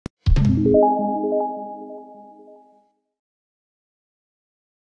You're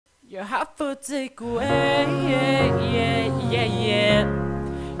hot for takeaway, yeah, yeah, yeah, yeah.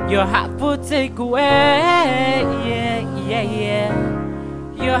 You're hot for takeaway, yeah, yeah, yeah.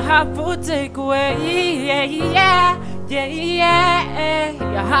 You're hot for takeaway, yeah, yeah, yeah, yeah.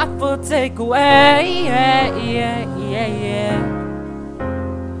 You're hot for takeaway, yeah, yeah, yeah, yeah.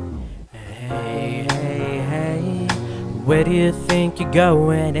 Hey, hey, hey, where do you think you're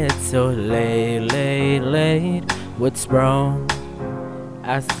going? It's so late, late, late. What's wrong?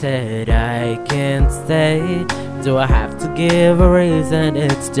 I said I can't stay. Do I have to give a reason?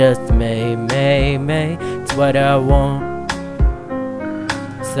 It's just me. It's what I want.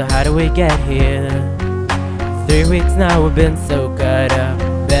 So how do we get here? 3 weeks now we've been so caught up.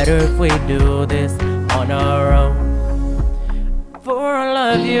 Better if we do this on our own. For I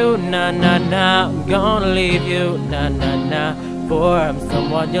love you, nah, nah, nah. I'm gonna leave you, nah, nah, nah. For I'm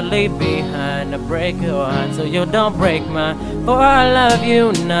someone you leave behind. I break your heart so you don't break mine. For I love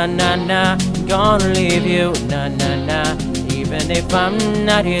you, nah, nah, nah. I'm gonna leave you, nah, nah, nah. Even if I'm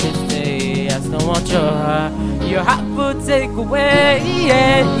not here to stay, I still want your heart. Your hot for takeaway,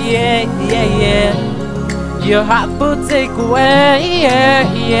 yeah, yeah, yeah, yeah. Your hot for takeaway,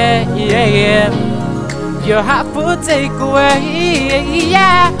 yeah, yeah, yeah, yeah. You're hot for takeaway,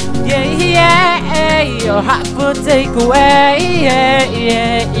 yeah, yeah, yeah. You're hot for takeaway, yeah,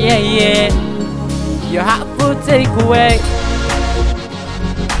 yeah, yeah, yeah. You're hot for takeaway.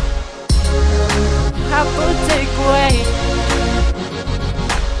 Hot for takeaway.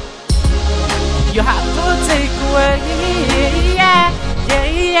 You're hot for takeaway, yeah, yeah,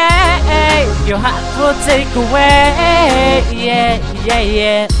 yeah. You're hot for takeaway, yeah, yeah,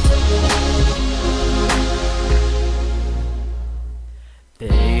 yeah.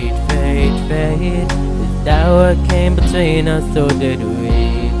 Fade, fade, fade. Is that what came between us? Or did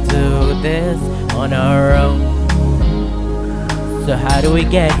we do this on our own? So how do we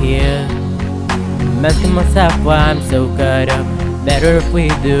get here? I'm asking myself why I'm so caught up. Better if we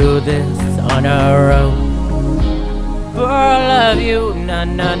do this on our own. For I love you, nah,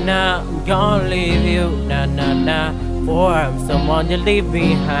 nah, nah. I'm gonna leave you, nah, nah, nah. For I'm someone you leave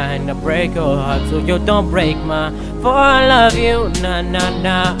behind. I break your heart so you don't break mine. For I love you, nah, nah,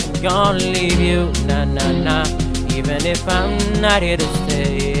 nah. I'm gonna leave you, nah, nah, nah. Even if I'm not here to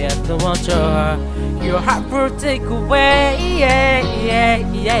stay, I still want your heart. Your heart for takeaway, yeah, yeah,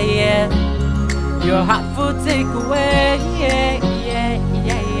 yeah, yeah. Your heart for takeaway, yeah, yeah,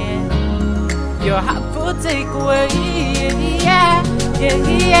 yeah, yeah. Your heart for takeaway, yeah, yeah,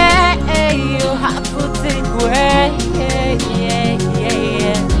 yeah. Your heart for takeaway, yeah, yeah, yeah,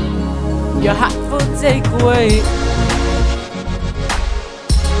 yeah. Your heart for takeaway.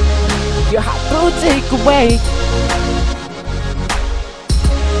 Your heart for takeaway.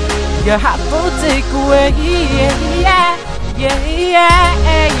 Your heart for takeaway, yeah, yeah,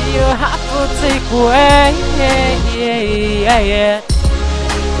 yeah. Your heart for takeaway, yeah, yeah, yeah.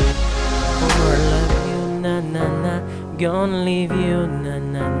 For I love you, nah, nah, nah. Gonna leave you, nah,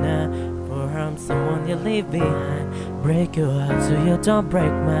 nah, nah. For I'm someone you leave behind. Break your heart so you don't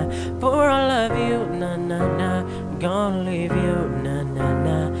break mine. For I love you, nah, nah, nah. Gonna leave you, nah, nah,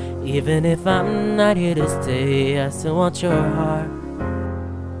 nah. Even if I'm not here to stay, I still want your heart.